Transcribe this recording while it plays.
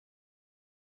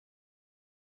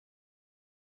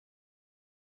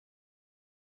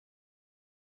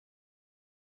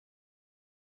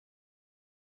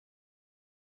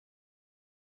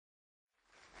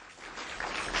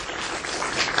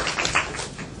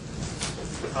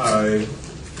Hi.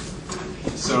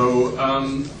 So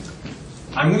I'm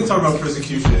going to talk about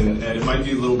persecution, and it might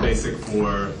be a little basic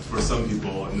for some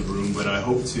people in the room, but I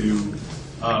hope to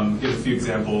give a few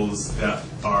examples that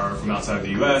are from outside of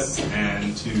the US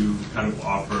and to kind of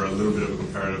offer a little bit of a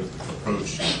comparative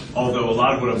approach. Although a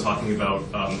lot of what I'm talking about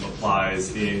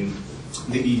applies in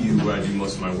the EU, where I do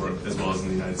most of my work, as well as in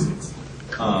the United States.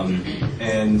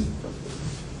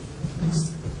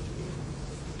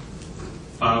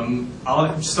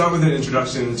 I'll start with an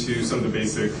introduction to some of the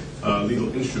basic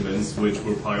legal instruments, which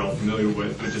we're probably all familiar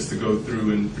with, but just to go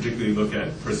through and particularly look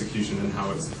at persecution and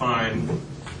how it's defined.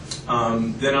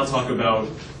 Then I'll talk about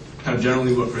kind of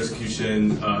generally what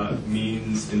persecution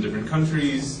means in different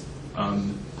countries.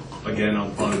 Again,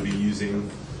 I'll probably be using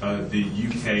the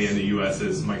UK and the US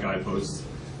as my guideposts.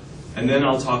 And then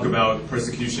I'll talk about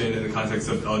persecution in the context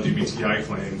of LGBTI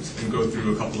claims and go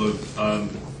through a couple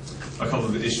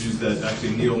of the issues that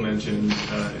actually Neil mentioned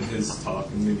in his talk,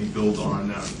 and maybe build on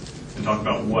them and talk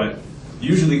about what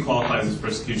usually qualifies as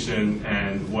persecution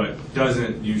and what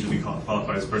doesn't usually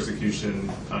qualify as persecution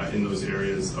in those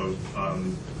areas of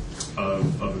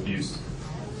abuse.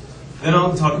 Then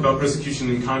I'll talk about persecution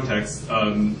in context,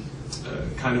 kind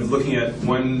of looking at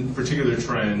one particular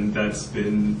trend that's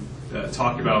been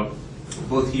talked about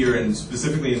both here and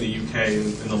specifically in the UK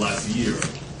in the last year,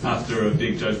 after a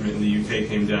big judgment in the UK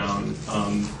came down,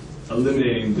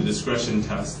 eliminating the discretion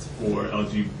test for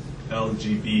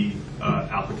LGB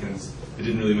applicants. It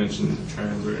didn't really mention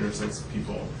trans or intersex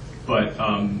people, but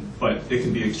it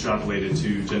can be extrapolated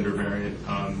to gender variant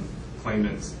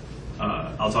claimants.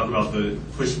 I'll talk about the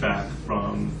pushback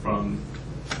from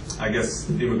I guess,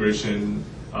 immigration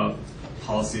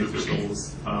policy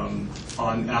officials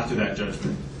after that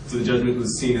judgment. So the judgment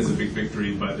was seen as a big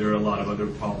victory, but there are a lot of other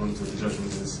problems that the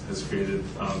judgment has created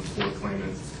for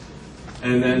claimants.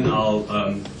 And then I'll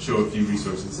show a few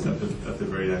resources at the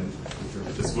very end, which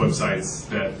are just websites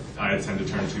that I tend to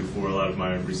turn to for a lot of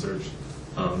my research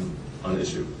on the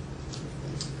issue.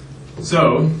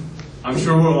 So I'm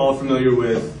sure we're all familiar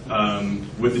with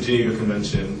the Geneva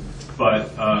Convention, but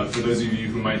for those of you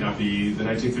who might not be, the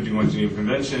 1951 Geneva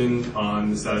Convention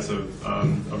on the status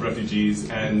of refugees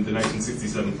and the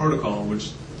 1967 Protocol,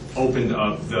 which opened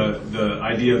up the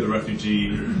idea of the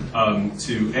refugee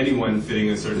to anyone fitting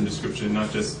a certain description,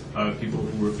 not just people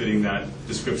who were fitting that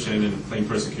description and claimed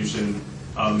persecution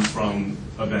from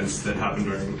events that happened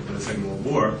during the Second World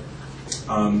War.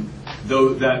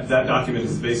 Though that document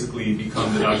has basically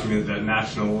become the document that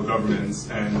national governments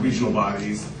and regional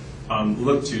bodies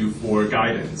look to for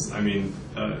guidance. I mean,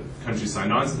 countries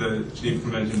sign on to the Geneva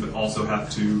Convention, but also have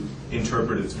to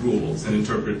interpret its rules and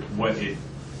interpret what it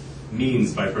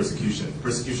means by persecution.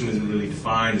 Persecution isn't really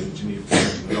defined in the Geneva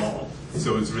Convention at all,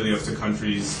 so it's really up to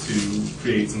countries to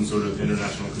create some sort of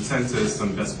international consensus,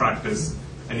 some best practice,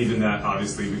 and even that,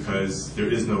 obviously, because there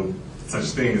is no such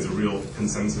thing as a real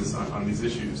consensus on these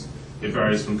issues. It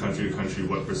varies from country to country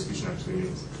what persecution actually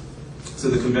means. So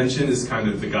the convention is kind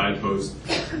of the guidepost.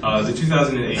 The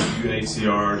 2008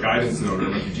 UNHCR guidance note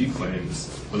on refugee claims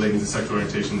relating to sexual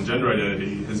orientation and gender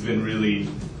identity has been really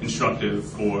instructive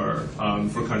for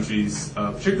countries,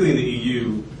 particularly in the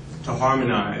EU, to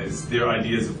harmonize their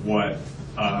ideas of what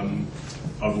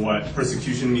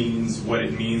persecution means, what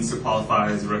it means to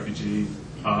qualify as a refugee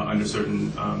under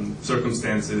certain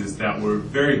circumstances that were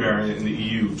very variant in the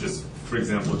EU. Just for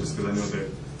example, just because I know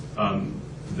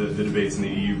that the debates in the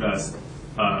EU best,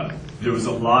 there was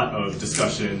a lot of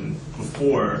discussion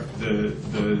before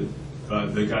the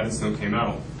guidance note came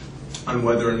out on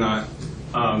whether or not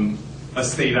a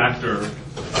state actor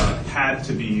had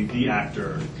to be the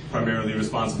actor primarily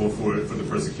responsible for the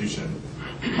persecution.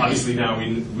 Obviously now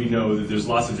we know that there's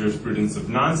lots of jurisprudence of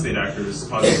non-state actors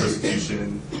causing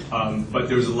persecution, but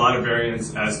there was a lot of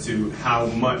variance as to how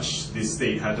much the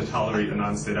state had to tolerate a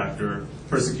non-state actor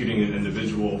persecuting an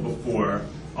individual before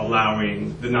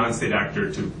allowing the non-state actor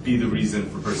to be the reason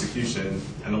for persecution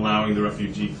and allowing the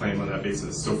refugee claim on that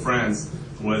basis. So France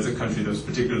was a country that was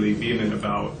particularly vehement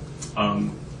about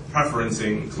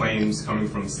preferencing claims coming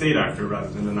from a state actor rather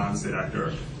than a non-state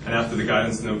actor. And after the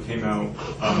guidance note came out,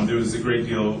 there was a great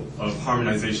deal of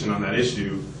harmonization on that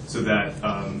issue so that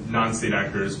non-state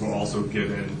actors were also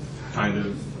given kind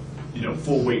of,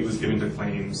 full weight was given to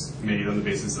claims made on the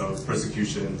basis of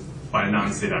persecution by a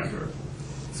non-state actor.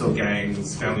 So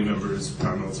gangs, family members,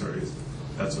 paramilitaries,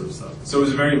 that sort of stuff. So it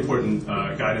was a very important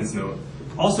guidance note.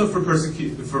 Also for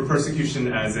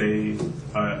persecution as a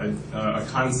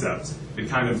concept, it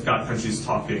kind of got countries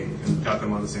talking and got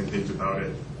them on the same page about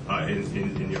it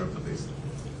in Europe at least.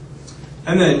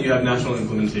 And then you have national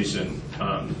implementation.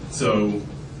 So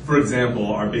For example,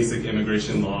 our basic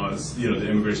immigration laws, the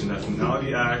Immigration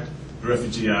Nationality Act, the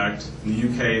Refugee Act, in the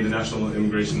UK, the National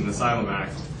Immigration and Asylum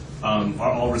Act,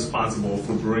 are all responsible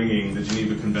for bringing the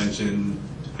Geneva Convention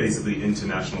basically into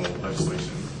national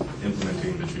legislation,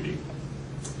 implementing the treaty.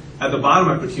 At the bottom,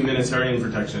 I put humanitarian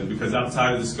protection, because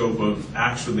outside of the scope of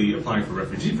actually applying for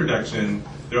refugee protection,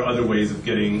 there are other ways of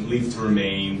getting leave to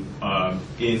remain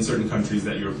in certain countries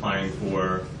that you're applying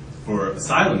for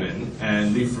asylum in.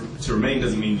 And leave to remain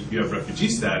doesn't mean you have refugee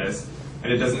status,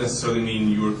 and it doesn't necessarily mean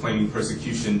you are claiming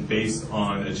persecution based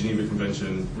on a Geneva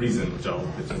Convention reason, which I'll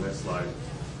get to the next slide.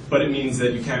 But it means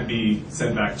that you can't be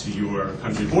sent back to your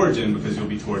country of origin because you'll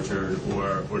be tortured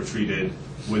or treated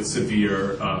with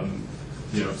severe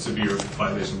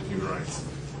violation of human rights.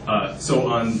 So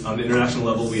on the international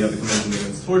level, we have the Convention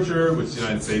Against Torture, which the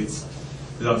United States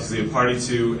is obviously a party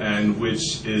to, and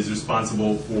which is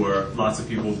responsible for lots of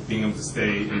people being able to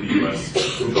stay in the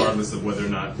U.S. regardless of whether or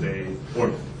not they,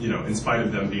 or in spite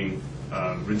of them being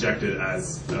rejected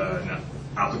as an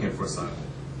applicant for asylum.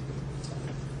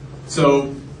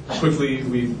 So quickly,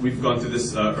 we've gone through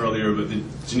this earlier, but the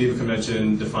Geneva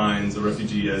Convention defines a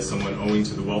refugee as someone owing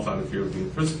to the well-founded fear of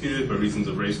being persecuted by reasons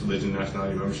of race, religion,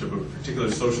 nationality, membership of a particular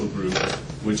social group,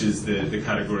 which is the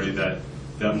category that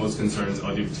most concerns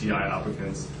LGBTI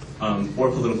applicants, or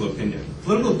political opinion.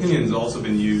 Political opinion has also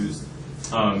been used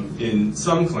in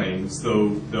some claims,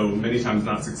 though many times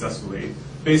not successfully,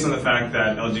 based on the fact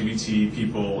that LGBT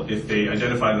people, if they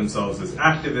identify themselves as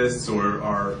activists or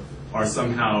are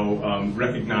somehow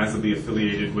recognizably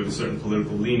affiliated with a certain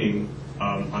political leaning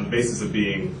on the basis of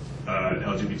being an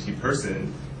LGBT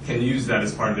person, can use that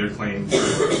as part of their claim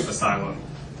for asylum.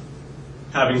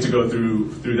 Having to go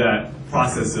through that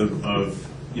process of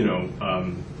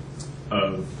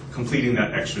completing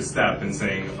that extra step and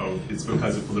saying, oh, it's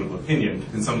because of political opinion,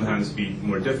 can sometimes be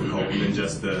more difficult than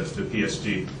just the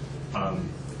PSG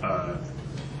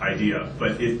idea.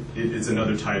 But it's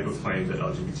another type of claim that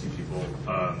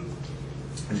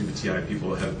LGBTI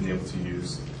people have been able to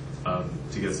use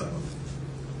to get asylum.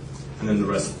 And then the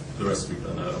rest we've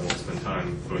done. I won't spend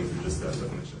time going through just that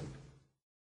definition.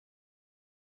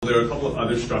 There are a couple of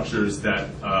other structures that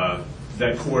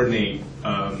coordinate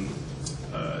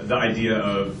the idea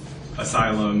of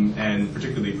asylum and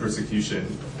particularly persecution.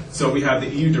 So we have the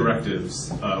EU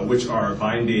directives, which are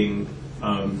binding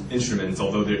instruments,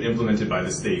 although they're implemented by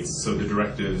the states. So the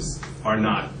directives are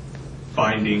not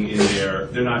binding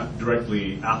they're not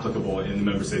directly applicable in the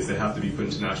member states. They have to be put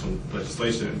into national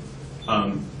legislation.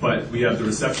 But we have the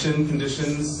Reception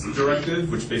Conditions Directive,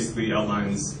 which basically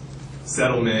outlines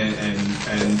settlement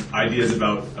and ideas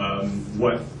about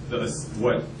what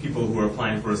people who are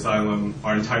applying for asylum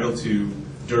are entitled to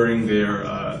during their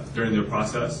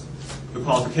process. The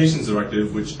Qualifications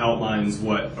Directive, which outlines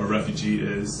what a refugee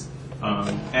is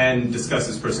and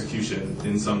discusses persecution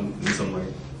in some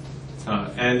length.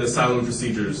 And the Asylum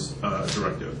Procedures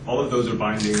Directive. All of those are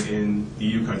binding in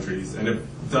EU countries and have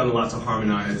done a lot to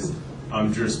harmonize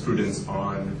jurisprudence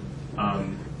on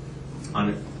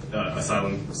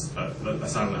asylum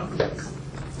applicants.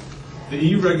 The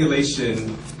EU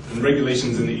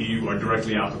regulations in the EU are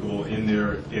directly applicable in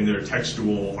their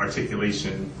textual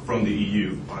articulation from the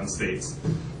EU on states.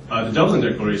 The Dublin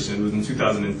Declaration was in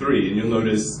 2003, and you'll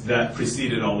notice that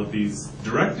preceded all of these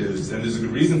directives, and there's a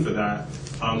good reason for that.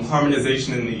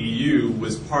 Harmonization in the EU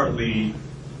was partly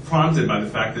prompted by the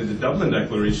fact that the Dublin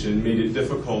Declaration made it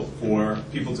difficult for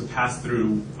people to pass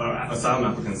through, asylum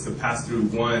applicants to pass through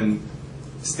one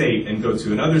state and go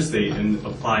to another state and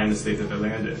apply in the state that they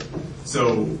landed.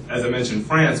 So, as I mentioned,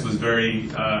 France was very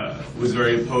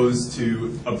opposed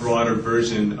to a broader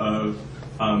version of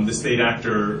the state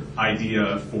actor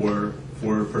idea for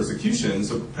persecution.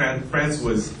 So France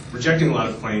was rejecting a lot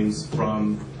of claims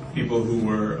from people who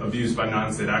were abused by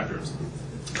non-state actors.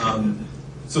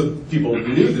 So people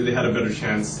knew that they had a better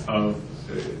chance of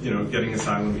getting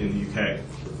asylum in the UK.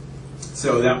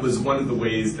 So that was one of the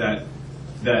ways that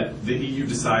the EU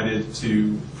decided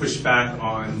to push back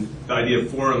on the idea of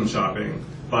forum shopping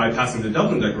by passing the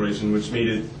Dublin Declaration, which made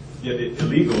it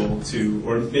illegal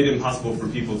or made it impossible for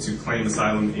people to claim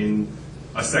asylum in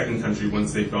a second country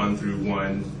once they've gone through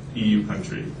one EU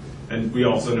country. And we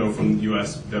also know from the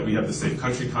US that we have the safe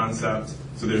country concept.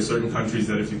 So there are certain countries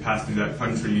that if you pass through that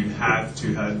country, you have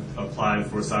to have applied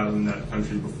for asylum in that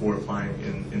country before applying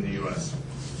in the US.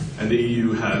 And the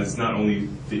EU has not only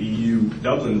the EU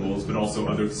Dublin rules, but also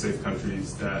other safe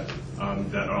countries that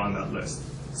are on that list.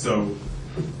 So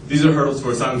these are hurdles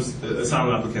for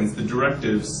asylum applicants. The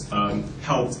directives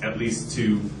helped at least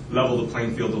to level the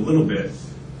playing field a little bit.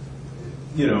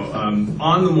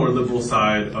 on the more liberal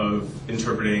side of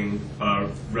interpreting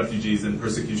refugees and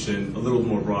persecution a little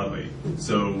more broadly.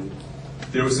 So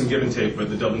there was some give and take, but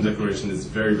the Dublin Declaration is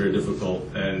very, very difficult,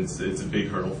 and it's a big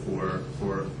hurdle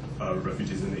for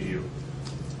refugees in the EU.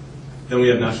 Then we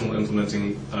have national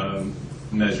implementing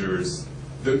measures.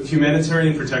 The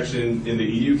humanitarian protection in the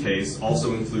EU case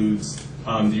also includes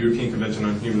the European Convention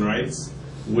on Human Rights,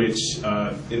 which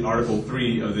in Article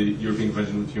 3 of the European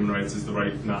Convention on Human Rights is the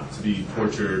right not to be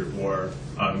tortured or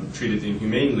treated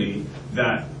inhumanely.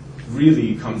 That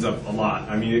really comes up a lot.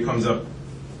 I mean, it comes up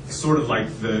sort of like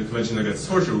the Convention Against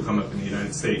Torture will come up in the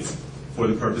United States for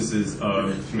the purposes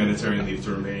of humanitarian leave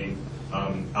to remain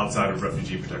outside of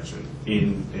refugee protection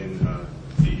in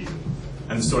the EU.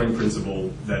 And the Storing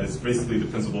Principle, that is basically the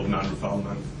principle of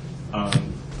non-refoulement.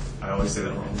 I always say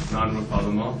that wrong.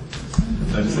 Non-refoulement.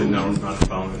 I just say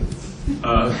non-refoulement.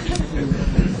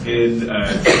 In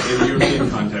the European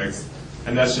context,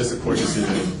 and that's just a court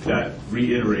decision that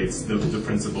reiterates the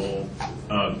principle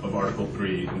of Article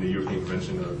 3 in the European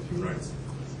Convention of Human Rights.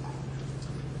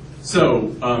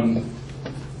 So,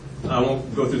 I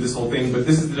won't go through this whole thing, but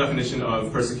this is the definition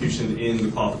of persecution in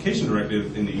the Qualification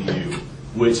Directive in the EU,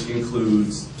 which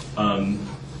includes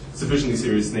sufficiently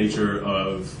serious nature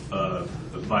of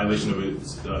violation of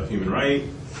its human right,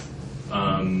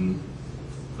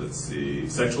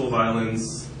 sexual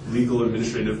violence, legal,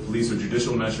 administrative, police, or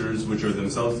judicial measures which are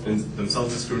themselves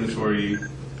discriminatory.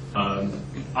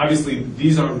 Obviously,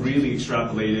 these aren't really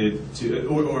extrapolated to,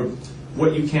 or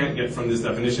what you can't get from this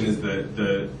definition is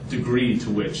the degree to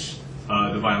which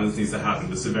the violence needs to happen,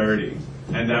 the severity,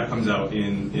 and that comes out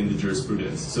in the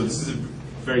jurisprudence. So this is a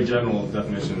very general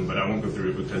definition, but I won't go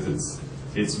through it because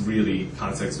it's really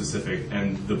context specific,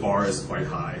 and the bar is quite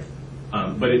high.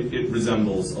 But it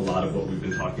resembles a lot of what we've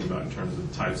been talking about in terms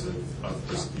of types of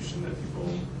persecution that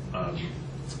people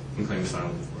can claim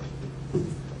asylum for.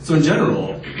 So in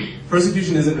general,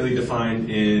 persecution isn't really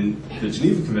defined in the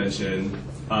Geneva Convention.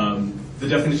 The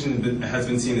definition has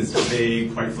been seen as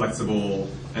vague, quite flexible,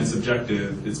 and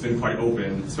subjective. It's been quite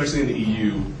open, especially in the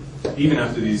EU, even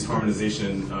after these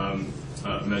harmonization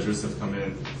measures have come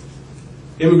in.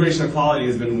 Immigration Equality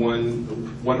has been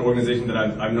one organization that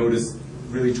I've noticed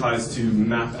really tries to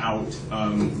map out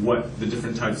what the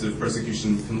different types of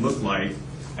persecution can look like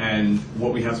and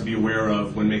what we have to be aware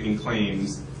of when making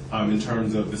claims in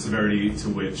terms of the severity to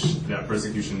which that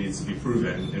persecution needs to be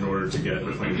proven in order to get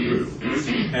a claim through.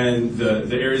 And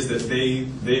the areas that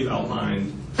they've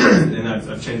outlined, and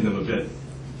I've changed them a bit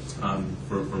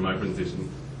for my presentation,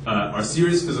 are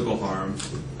serious physical harm,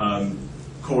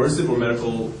 coercive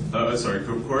medical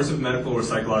or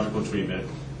psychological treatment,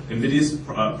 invidious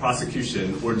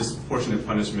prosecution, or disproportionate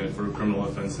punishment for criminal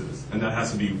offenses. And that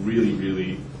has to be really,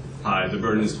 really high. The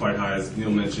burden is quite high. As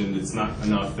Neil mentioned, it's not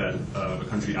enough that a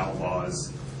country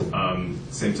outlaws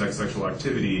same-sex sexual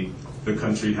activity. The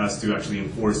country has to actually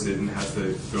enforce it and has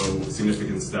to go a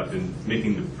significant step in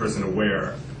making the person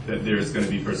aware that there is going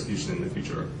to be persecution in the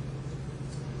future.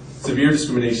 Severe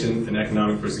discrimination and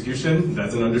economic persecution,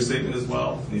 that's an understatement as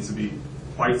well. It needs to be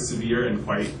quite severe and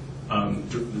quite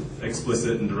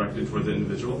explicit and directed toward the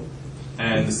individual.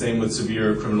 And the same with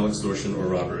severe criminal extortion or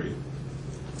robbery.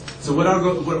 So what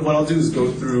I'll do is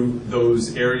go through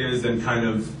those areas and kind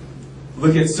of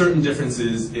look at certain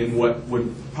differences in what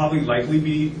would probably likely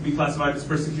be classified as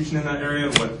persecution in that area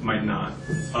and what might not.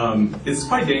 It's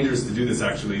quite dangerous to do this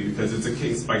actually because it's a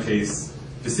case-by-case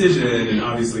decision, and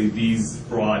obviously these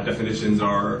broad definitions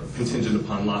are contingent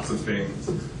upon lots of things.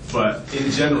 But in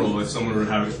general, if someone were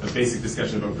to have a basic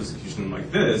discussion about persecution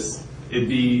like this, it'd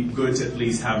be good to at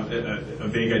least have a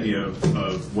vague idea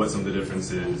of what some of the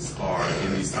differences are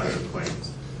in these types of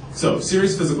claims. So,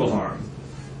 serious physical harm.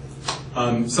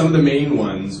 Some of the main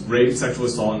ones: rape, sexual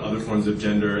assault, and other forms of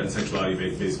gender and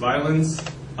sexuality-based violence,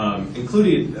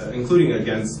 including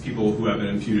against people who have an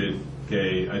imputed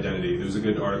gay identity. There was a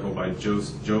good article by Joe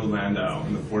Landau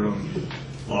in the Fordham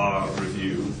Law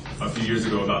Review a few years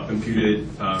ago about imputed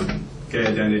gay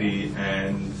identity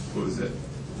and what was it?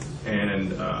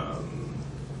 And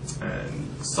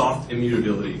soft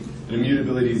immutability. And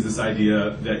immutability is this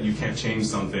idea that you can't change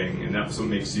something, and that's what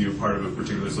makes you part of a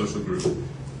particular social group.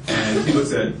 And he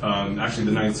looks at actually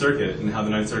the Ninth Circuit and how the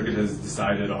Ninth Circuit has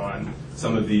decided on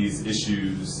some of these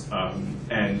issues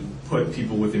and put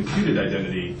people with imputed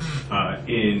identity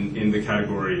in the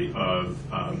category of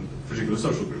particular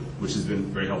social group, which has been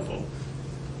very helpful.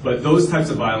 But those types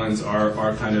of violence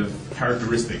are kind of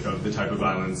characteristic of the type of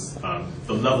violence,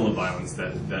 the level of violence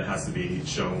that has to be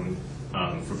shown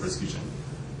for persecution.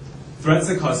 threats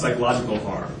that cause psychological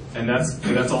harm, and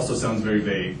that also sounds very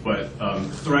vague, but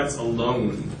threats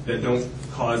alone that don't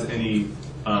cause any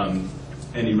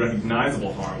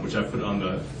recognizable harm, which I put on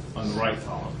the right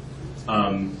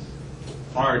column,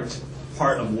 aren't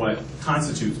part of what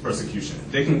constitutes persecution.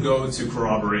 They can go to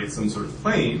corroborate some sort of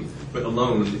claim, but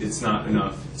alone it's not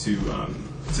enough to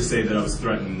say that I was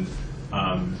threatened,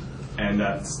 and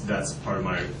that's part of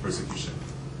my persecution.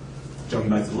 Jumping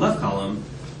back to the left column,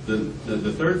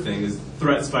 the third thing is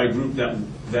threats by a group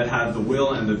that have the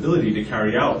will and the ability to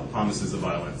carry out promises of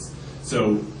violence.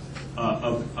 So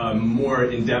a more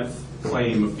in-depth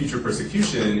claim of future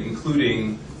persecution,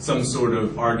 including some sort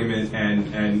of argument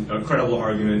and a credible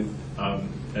argument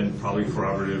and probably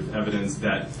corroborative evidence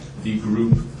that the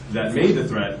group that made the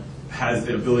threat has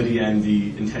the ability and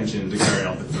the intention to carry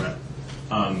out the threat.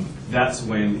 That's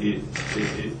when it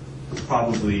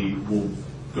probably will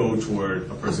go toward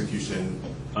a persecution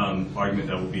argument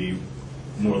that will be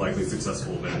more likely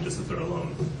successful than just a threat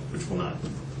alone, which will not.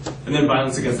 And then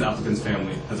violence against the applicant's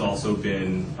family has also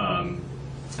been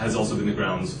the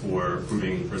grounds for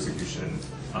proving persecution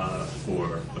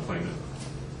for the claimant.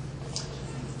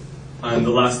 And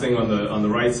the last thing on the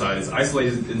right side is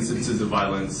isolated instances of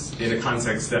violence in a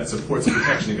context that supports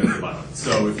protection against the violence.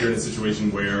 So if you're in a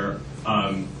situation where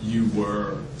you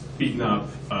were beaten up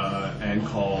and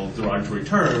called derogatory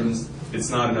terms, it's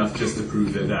not enough just to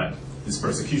prove that is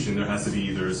persecution. There has to be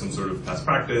either some sort of past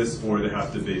practice, or there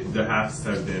has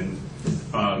to have been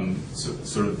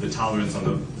sort of the tolerance on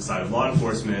the side of law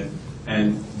enforcement.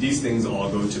 And these things all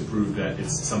go to prove that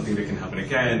it's something that can happen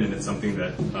again, and it's something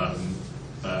that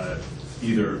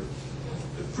either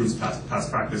proves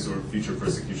past practice or future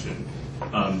persecution.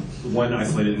 One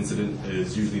isolated incident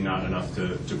is usually not enough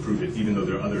to prove it, even though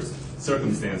there are other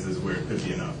circumstances where it could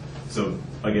be enough. So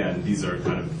again, these are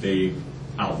kind of vague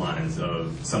outlines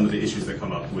of some of the issues that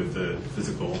come up with the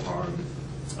physical harm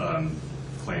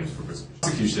claims for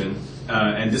persecution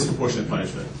and disproportionate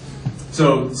punishment.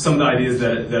 So some of the ideas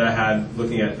that I had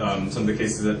looking at some of the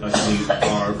cases that I see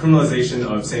are criminalization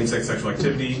of same-sex sexual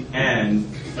activity and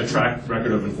a track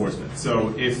record of enforcement.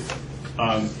 So if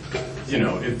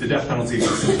if the death penalty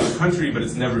exists in the country but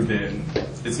it's never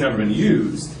been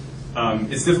used,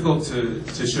 it's difficult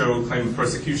to show a claim of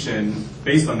persecution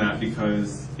based on that,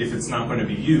 because if it's not going to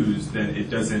be used, then it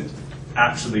doesn't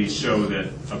actually show that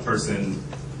a person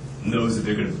knows that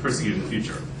they're going to be persecuted in the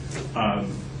future.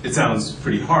 It sounds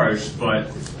pretty harsh,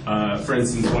 but for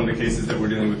instance, one of the cases that we're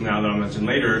dealing with now that I'll mention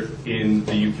later in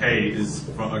the UK is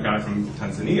a guy from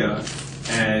Tanzania,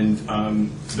 and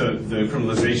the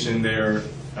criminalization there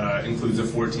includes a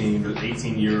 14 to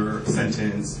 18-year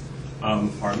sentence,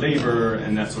 hard labor,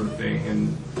 and that sort of thing.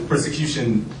 And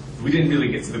persecution, we didn't really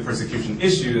get to the persecution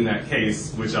issue in that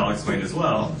case, which I'll explain as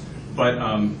well. But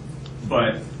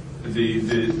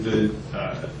the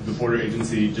border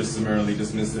agency just summarily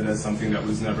dismissed it as something that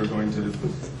was never going to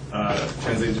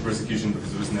translate into persecution,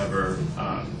 because it was never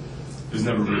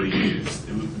really used.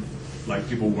 It was, like,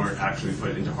 people weren't actually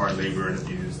put into hard labor and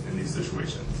abused in these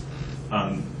situations.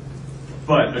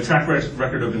 But a track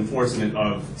record of enforcement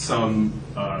of some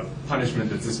punishment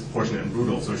that's disproportionate and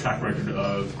brutal, so a track record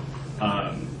of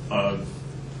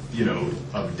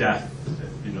death,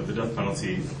 the death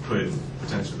penalty could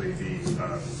potentially be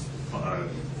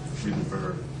reason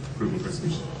for proving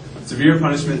persecution. Severe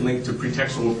punishment linked to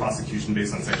pretextual prosecution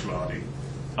based on sexuality.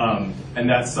 And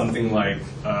that's something like,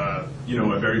 a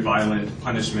very violent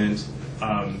punishment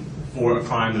for a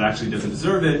crime that actually doesn't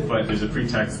deserve it, but there's a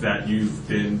pretext that you've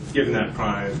been given that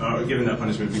crime, given that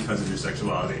punishment because of your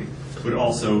sexuality, would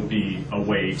also be a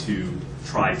way to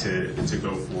try to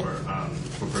go for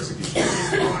persecution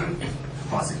based on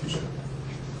prosecution.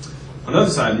 On the other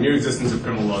side, the mere existence of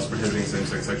criminal laws prohibiting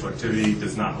same-sex sexual activity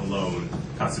does not alone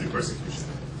constitute persecution.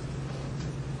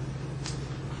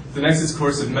 The next is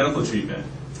coercive medical treatment.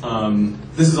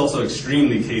 This is also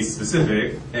extremely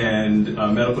case-specific, and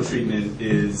medical treatment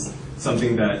is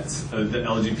something that the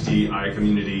LGBTI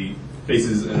community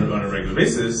faces on a regular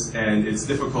basis, and it's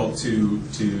difficult to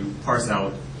parse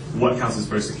out what counts as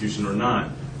persecution or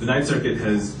not. The Ninth Circuit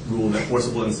has ruled that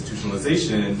forcible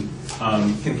institutionalization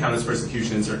can count as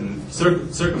persecution in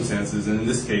certain circumstances, and in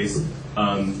this case,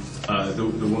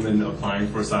 the woman applying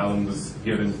for asylum was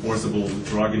given forcible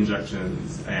drug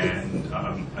injections and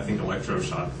I think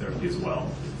electroshock therapy as well.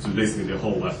 So basically the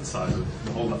whole left side of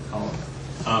the whole left column,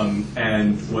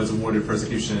 and was awarded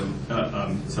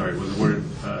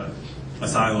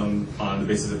asylum on the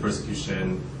basis of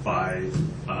persecution by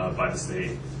the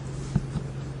state.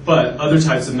 But other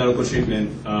types of medical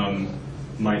treatment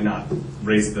might not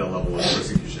raise the level of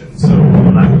persecution. So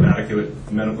lack of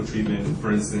adequate medical treatment,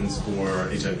 for instance, for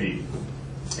HIV.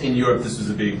 In Europe, this was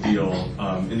a big deal.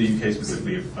 In the UK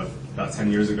specifically, about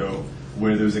 10 years ago,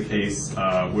 where there was a case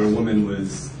where a woman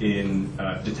was in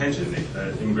detention,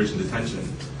 immigration detention.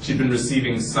 She'd been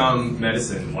receiving some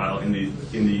medicine while in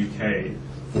the UK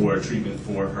for treatment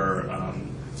for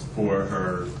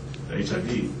her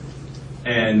HIV.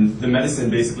 And the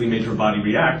medicine basically made her body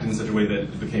react in such a way that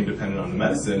it became dependent on the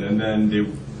medicine. And then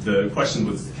the question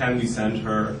was, can we send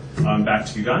her back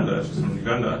to Uganda? She's from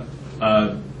Uganda.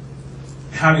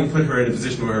 Having put her in a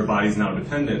position where her body's now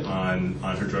dependent on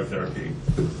her drug therapy.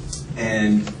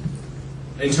 And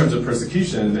in terms of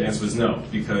persecution, the answer was no,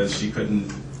 because she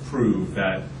couldn't prove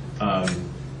that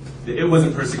it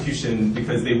wasn't persecution,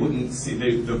 because they wouldn't see,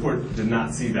 the court did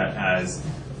not see that as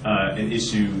an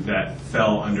issue that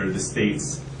fell under the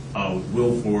state's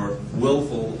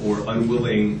willful or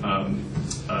unwilling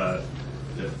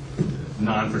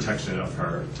non-protection of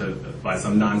her by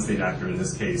some non-state actor, in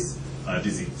this case,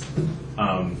 disease.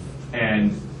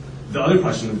 And the other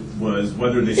question was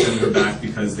whether they send her back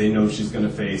because they know she's going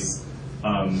to face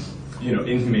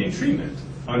inhumane treatment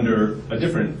under a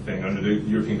different thing, under the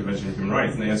European Convention on Human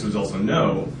Rights. And the answer was also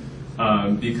no,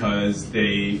 because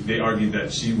they argued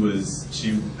that she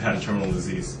had a terminal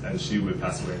disease and she would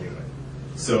pass away anyway.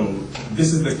 So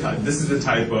this is the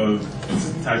type of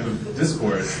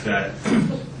discourse that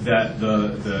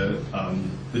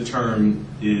the term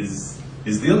is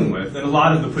dealing with. And a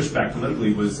lot of the pushback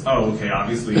politically was, oh, okay,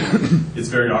 obviously it's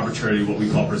very arbitrary what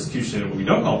we call persecution and what we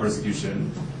don't call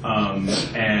persecution,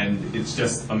 and it's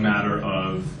just a matter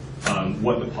of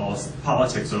what the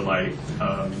politics are like,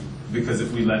 because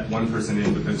if we let one person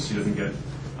in because she doesn't get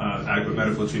adequate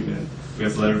medical treatment, we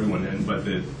have to let everyone in. But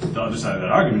the other side of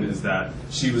that argument is that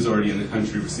she was already in the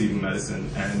country receiving medicine,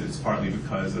 and it's partly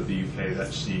because of the UK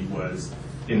that she was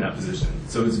in that position.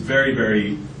 So it's very,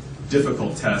 very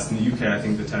difficult test. In the UK, I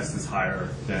think the test is higher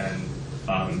than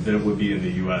it would be in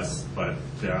the US, but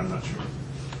there I'm not sure.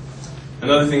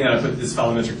 Another thing that I put is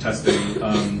phallometric testing,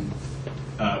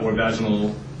 or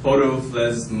vaginal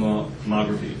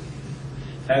photophlesmography.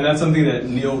 And that's something that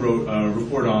Neil wrote a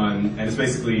report on, and it's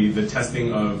basically the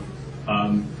testing of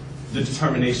the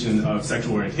determination of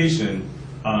sexual orientation.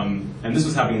 And this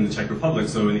was happening in the Czech Republic,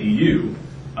 so in the EU,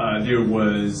 there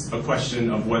was a question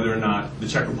of whether or not the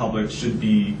Czech Republic should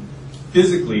be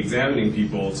physically examining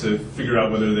people to figure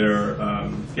out whether they're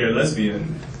gay or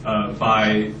lesbian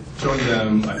by showing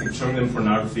them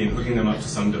pornography and hooking them up to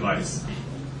some device.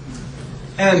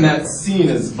 And that's seen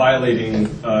as violating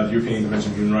the European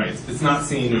Convention on Human Rights. It's not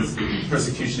seen as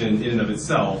persecution in and of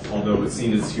itself, although it's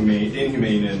seen as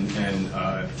inhumane and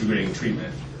degrading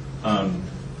treatment.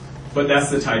 But that's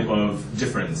the type of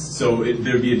difference. So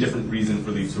there'd be a different reason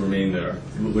for leave to remain there,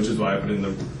 which is why I put it in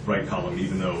the right column,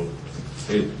 even though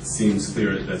it seems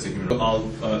clear that that's a human right. I'll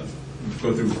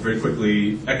go through very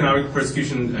quickly. Economic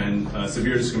persecution and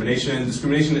severe discrimination.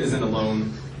 Discrimination isn't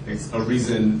alone a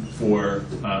reason for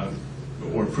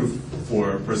or proof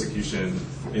for persecution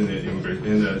in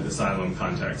the asylum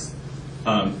context.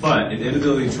 But an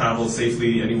inability to travel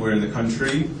safely anywhere in the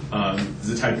country is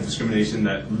a type of discrimination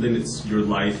that limits your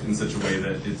life in such a way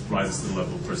that it rises to the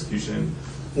level of persecution.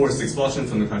 Forced expulsion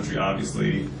from the country,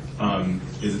 obviously,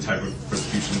 is a type of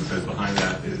persecution, because behind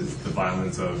that is the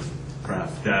violence of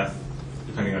perhaps death,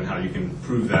 depending on how you can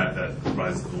prove that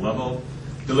rises to the level.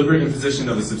 Deliberate imposition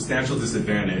of a substantial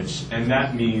disadvantage, and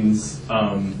that means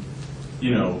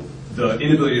the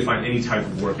inability to find any type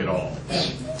of work at all.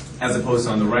 As opposed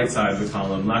to on the right side of the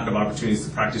column, lack of opportunities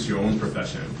to practice your own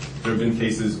profession. There have been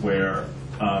cases where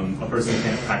a person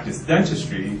can't practice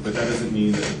dentistry, but that doesn't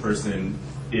mean that the person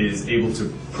is able to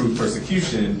prove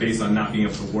persecution based on not being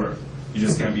able to work. You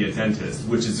just can't be a dentist,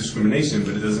 which is discrimination,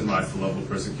 but it doesn't rise to the level of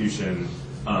persecution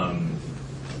in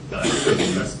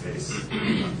the best case, if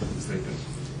I'm not mistaken.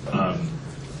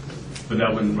 But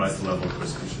that wouldn't rise to the level of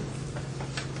persecution.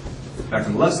 Back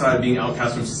on the left side, being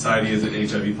outcast from society as an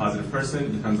HIV-positive person,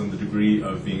 it depends on the degree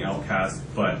of being outcast,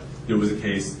 but there was a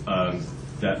case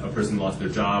that a person lost their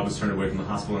job, was turned away from the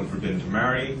hospital, and forbidden to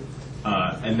marry,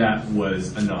 and that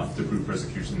was enough to prove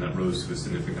persecution that rose to a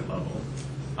significant level.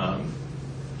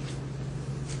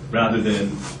 Rather than,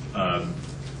 did I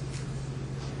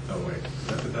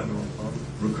put that in the wrong column?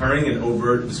 Recurring and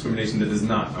overt discrimination that does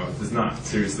not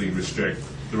seriously restrict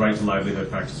the right to livelihood,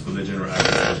 practice religion, or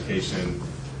access to education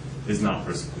is not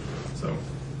persecution. So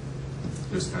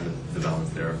there's kind of the balance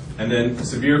there. And then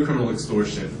severe criminal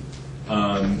extortion.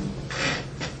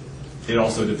 It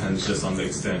also depends just on the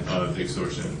extent of the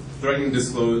extortion. Threatening to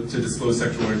disclose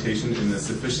sexual orientation in a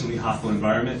sufficiently hostile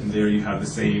environment, and there you have the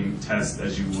same test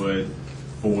as you would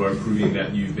for proving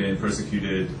that you've been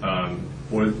persecuted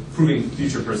or proving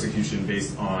future persecution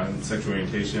based on sexual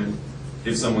orientation.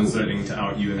 If someone's threatening to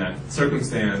out you in that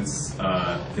circumstance,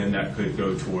 then that could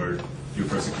go toward your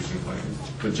persecution claim.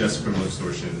 But just criminal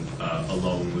extortion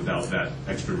alone, without that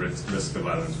extra risk of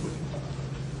violence,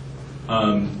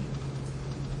 wouldn't.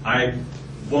 I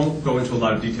won't go into a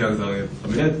lot of details. I only have a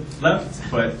minute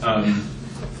left, but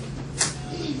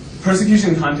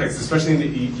persecution context, especially in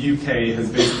the UK, has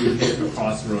basically hit a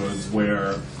crossroads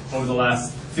where over the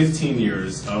last 15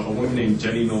 years, a woman named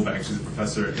Jenny Milbank, she's a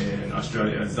professor in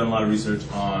Australia, has done a lot of research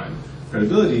on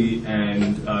credibility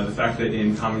and the fact that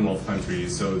in Commonwealth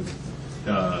countries, so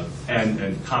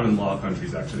and common law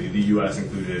countries actually, the US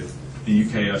included, the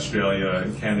UK, Australia,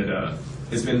 and Canada,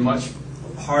 it's been much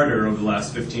harder over the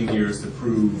last 15 years to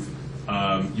prove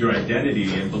your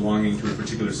identity and belonging to a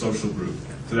particular social group.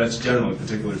 So that's generally a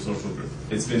particular social group.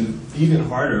 It's been even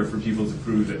harder for people to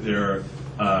prove that their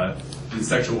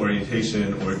sexual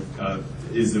orientation or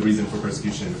is the reason for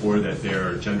persecution, or that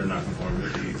their gender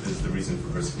nonconformity is the reason for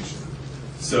persecution.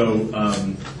 So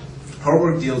her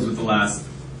work deals with the last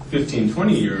 15,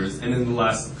 20 years, and in the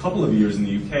last couple of years in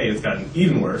the UK, it's gotten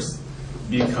even worse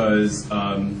because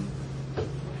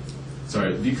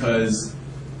because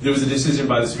there was a decision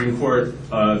by the Supreme Court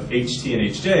of HT and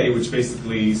HJ, which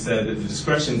basically said that the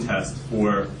discretion test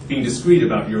for being discreet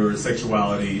about your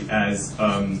sexuality as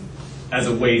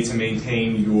a way to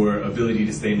maintain your ability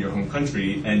to stay in your home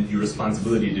country and your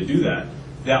responsibility to do that,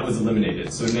 that was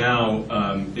eliminated. So now,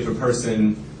 if a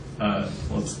person,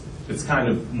 well, it's kind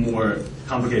of more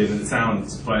complicated than it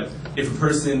sounds, but if a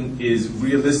person is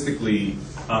realistically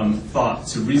thought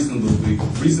to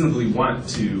reasonably want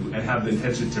to and have the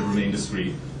intention to remain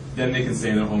discreet, then they can stay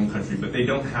in their home country, but they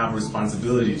don't have a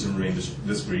responsibility to remain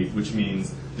discreet, which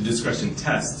means the discretion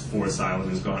test for asylum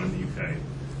is gone in the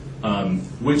UK,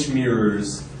 which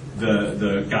mirrors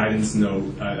the guidance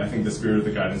note, I think the spirit of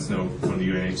the guidance note from the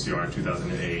UNHCR in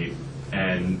 2008,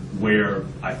 and where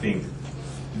I think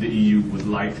the EU would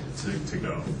like to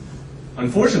go.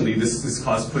 Unfortunately, this has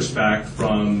caused pushback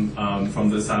from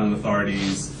the asylum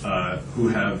authorities who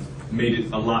have made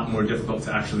it a lot more difficult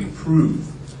to actually prove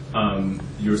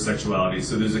your sexuality.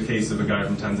 So there's a case of a guy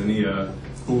from Tanzania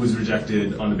who was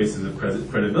rejected on the basis of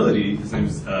credibility. His name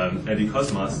is Eddie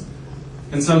Cosmas.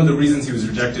 And some of the reasons he was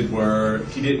rejected were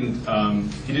he didn't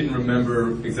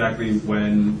remember exactly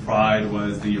when Pride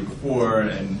was the year before,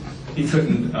 and he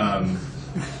couldn't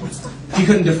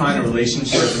define a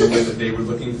relationship in the way that they were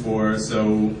looking for.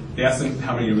 So they asked him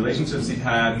how many relationships he'd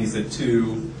had, and he said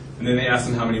 2. And then they asked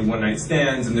him how many one-night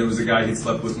stands, and there was a guy he'd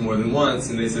slept with more than once,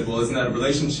 and they said, well, isn't that a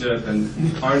relationship? And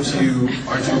aren't you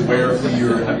aware of who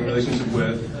you're having a relationship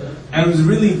with? And it was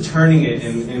really turning it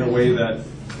in a way that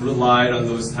relied on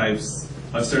those types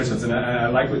of stereotypes. And I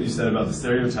like what you said about the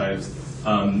stereotypes,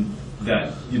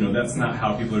 that that's not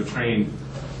how people are trained.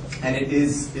 And it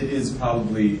is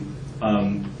probably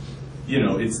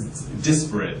it's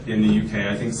disparate in the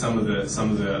UK. I think some of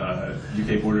the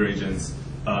UK border agents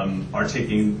are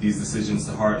taking these decisions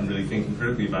to heart and really thinking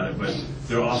critically about it, but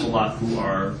there are an awful lot who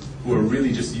are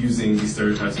really just using these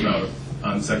stereotypes about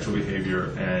sexual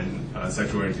behavior and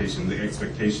sexual orientation, the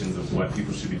expectations of what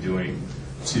people should be doing,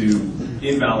 to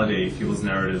invalidate people's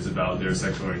narratives about their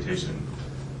sexual orientation.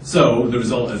 So the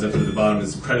result, as I put at the bottom,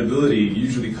 is credibility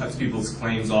usually cuts people's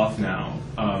claims off now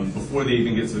before they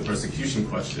even get to the persecution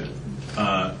question.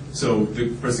 So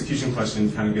the persecution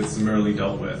question kind of gets summarily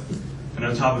dealt with. And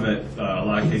on top of it, a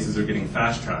lot of cases are getting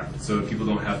fast-tracked, so people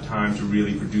don't have time to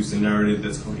really produce a narrative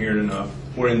that's coherent enough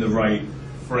or in the right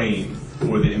frame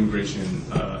for the immigration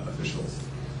officials.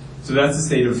 So that's the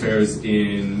state of affairs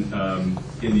in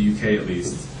the UK, at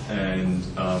least, and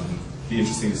be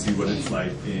interesting to see what it's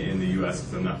like in the US,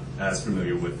 because I'm not as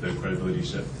familiar with the credibility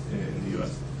shift in the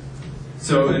US.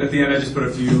 So, and at the end, I just put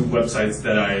a few websites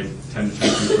that I tend to turn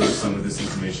to for some of this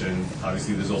information.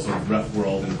 Obviously, there's also Ref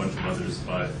World and a bunch of others,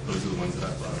 but those are the ones that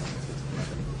I've